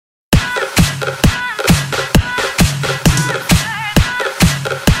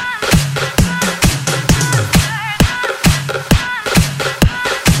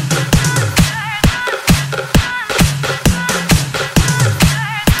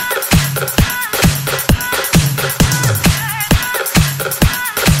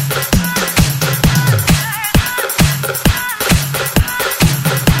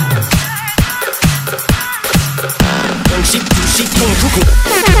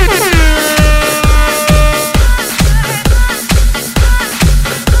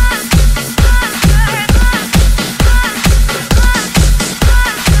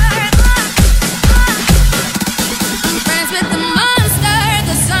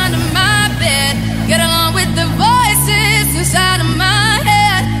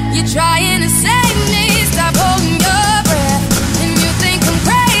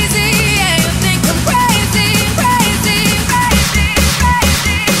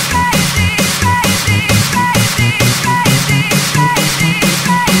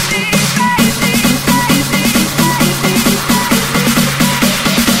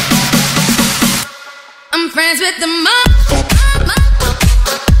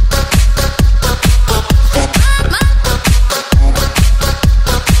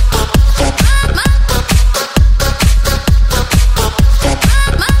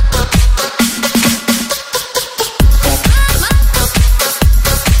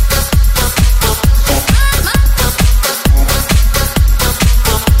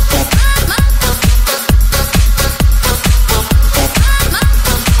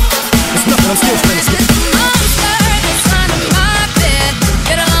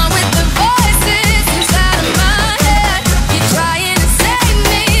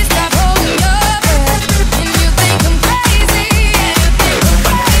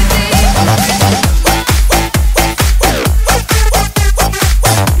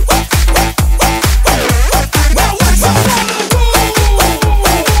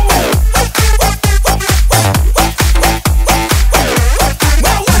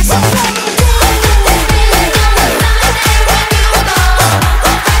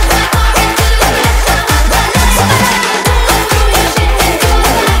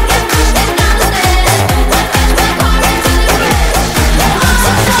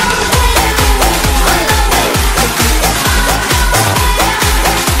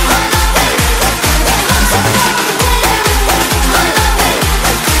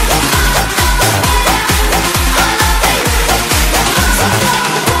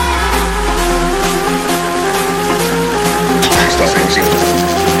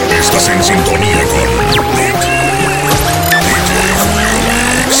Estás en sintonía con DJ Julio.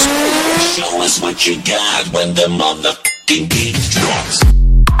 Show us what you got when the motherfucking beat drops.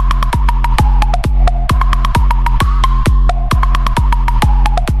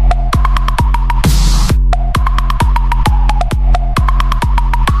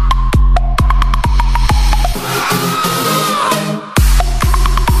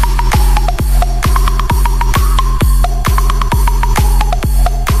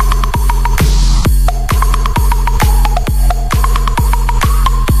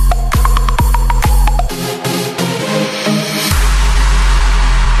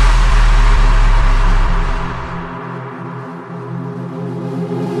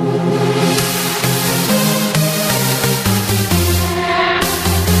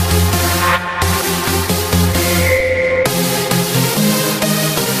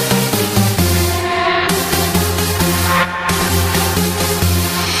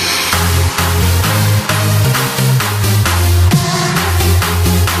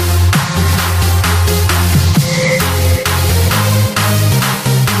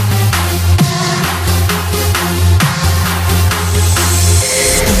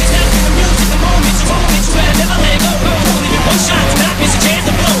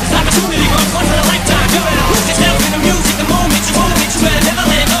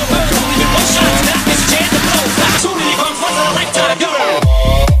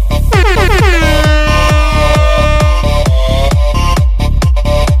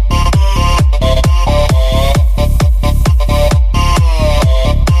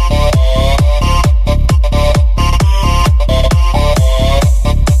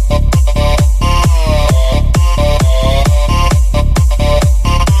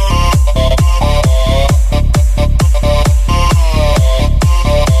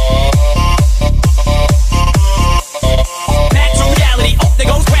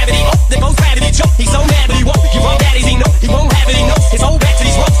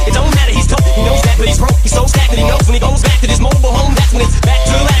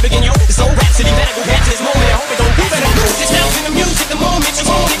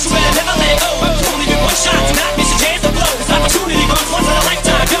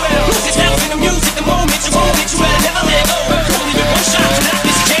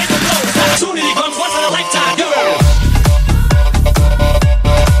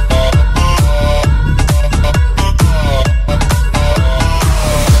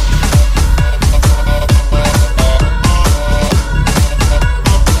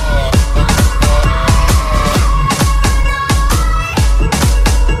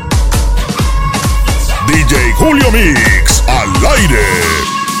 Julio Mix al aire.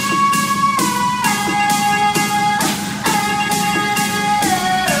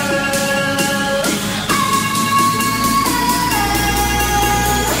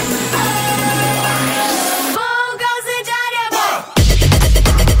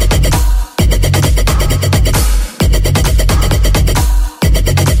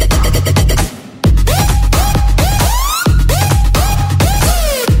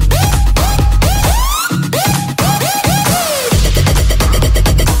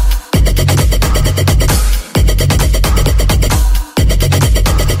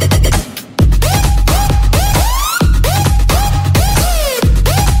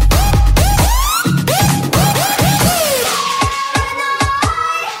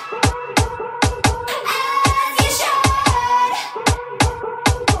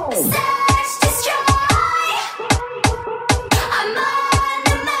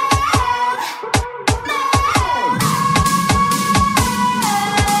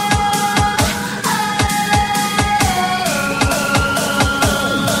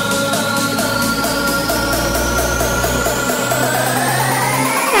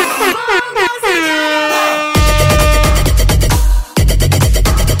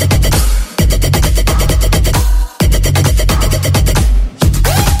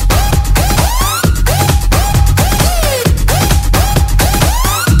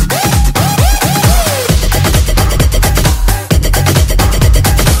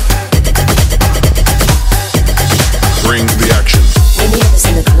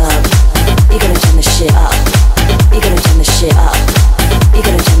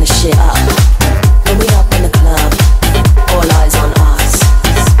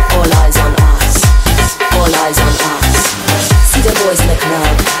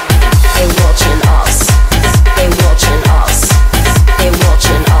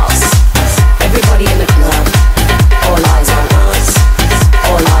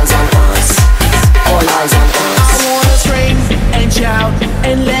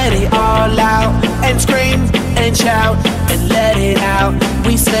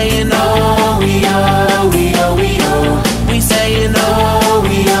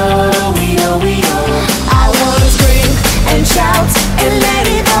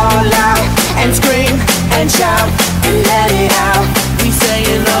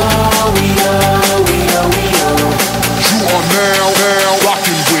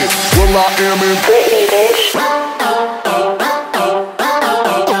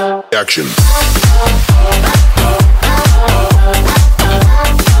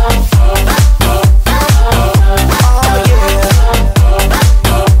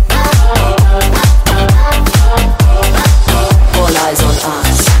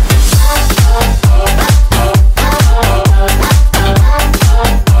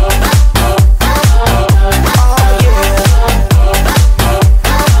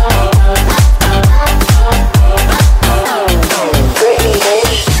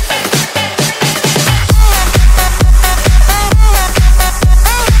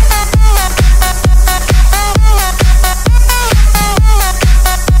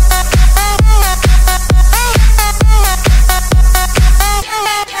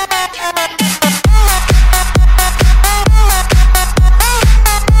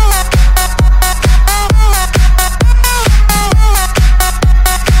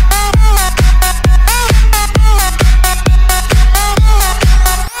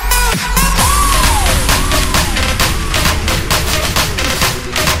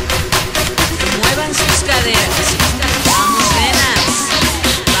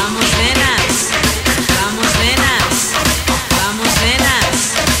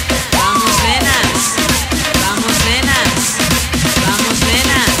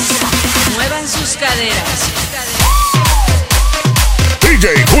 caderas.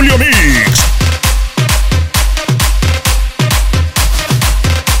 DJ Julio Mix.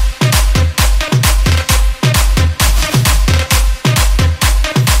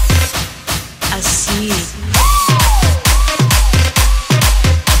 Así.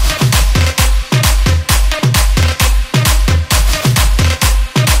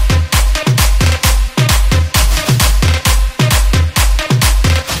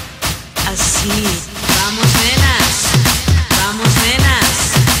 Así. Vamos nenas, vamos nenas,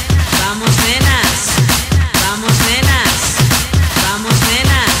 vamos nenas, vamos nenas, vamos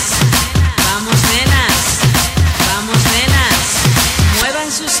nenas, vamos nenas, vamos nenas. Muevan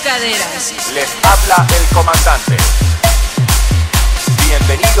sus caderas. Les habla el comandante.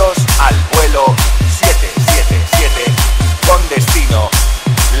 Bienvenidos al vuelo 777 con destino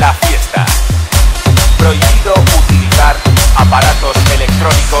La Fiesta. Prohibido utilizar aparatos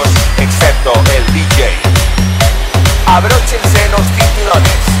electrónicos excepto el DJ. Abróchense los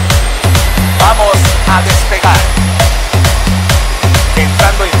cinturones. Vamos a despegar.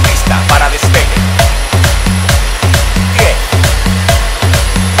 Entrando en pista para despegue. 10,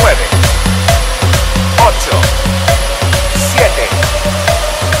 9, 8, 7,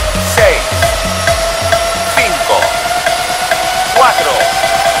 6, 5, 4,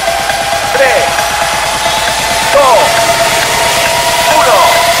 3, 2,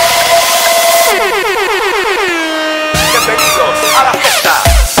 1. Bienvenidos a la fiesta.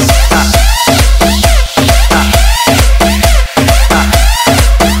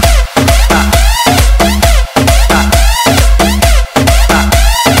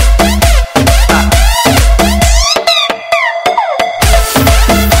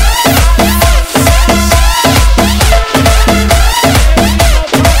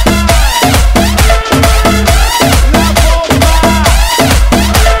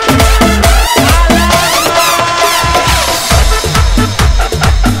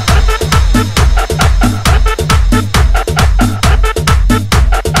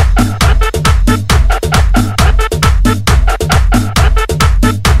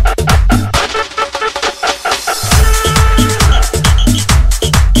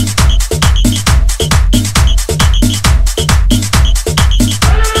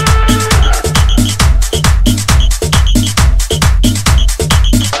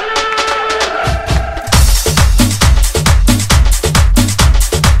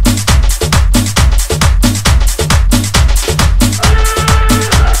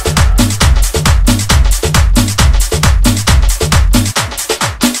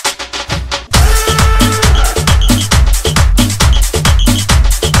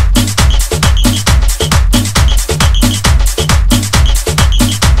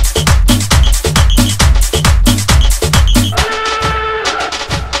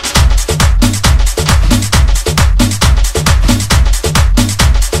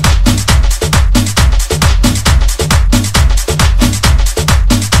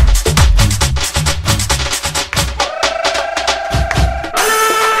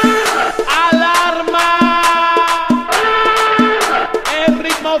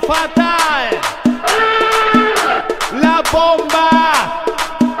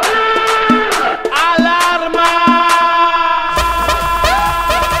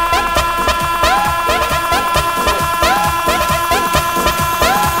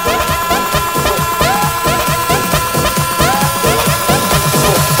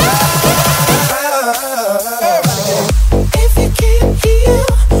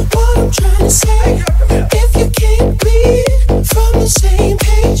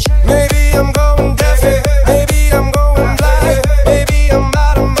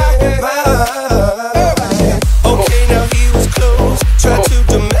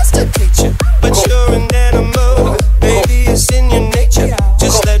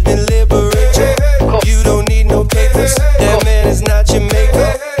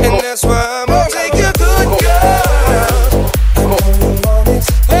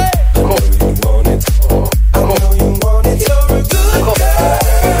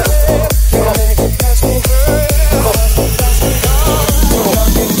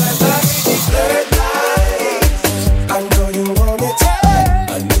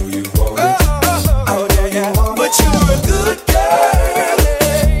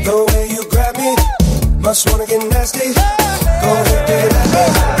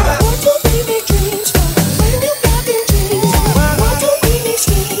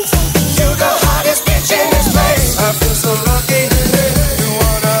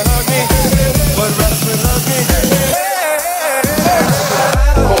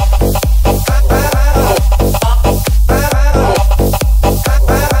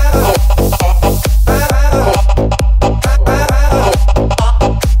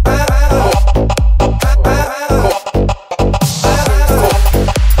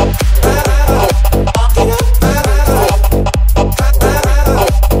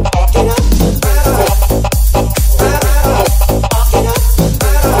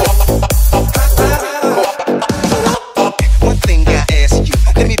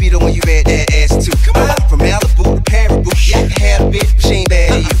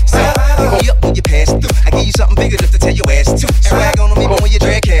 need something bigger just to tell your ass to. Swag on them even when you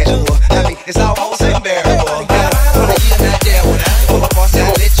drag casual. I mean, it's almost unbearable. When you're not there when I pull up on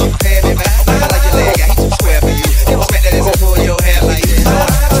side, let you have it back. I like your leg, I ain't too square for you. You don't smack that ass and pull your hair like that.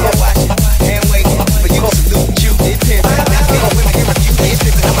 So watch it and wait for you to salute you. Depends. Now many women here refuse me. It's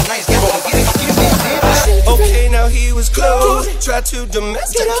tripping. I'm a nice guy, so get it. Okay, now he was close. Try to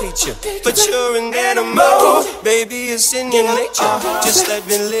domesticate you, but you're an animal. Baby, it's in your nature. Just let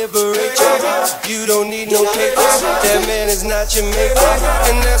me liberate you. You don't need no papers. That man is not your maker,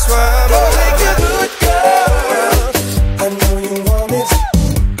 and that's why I'm like a good girl.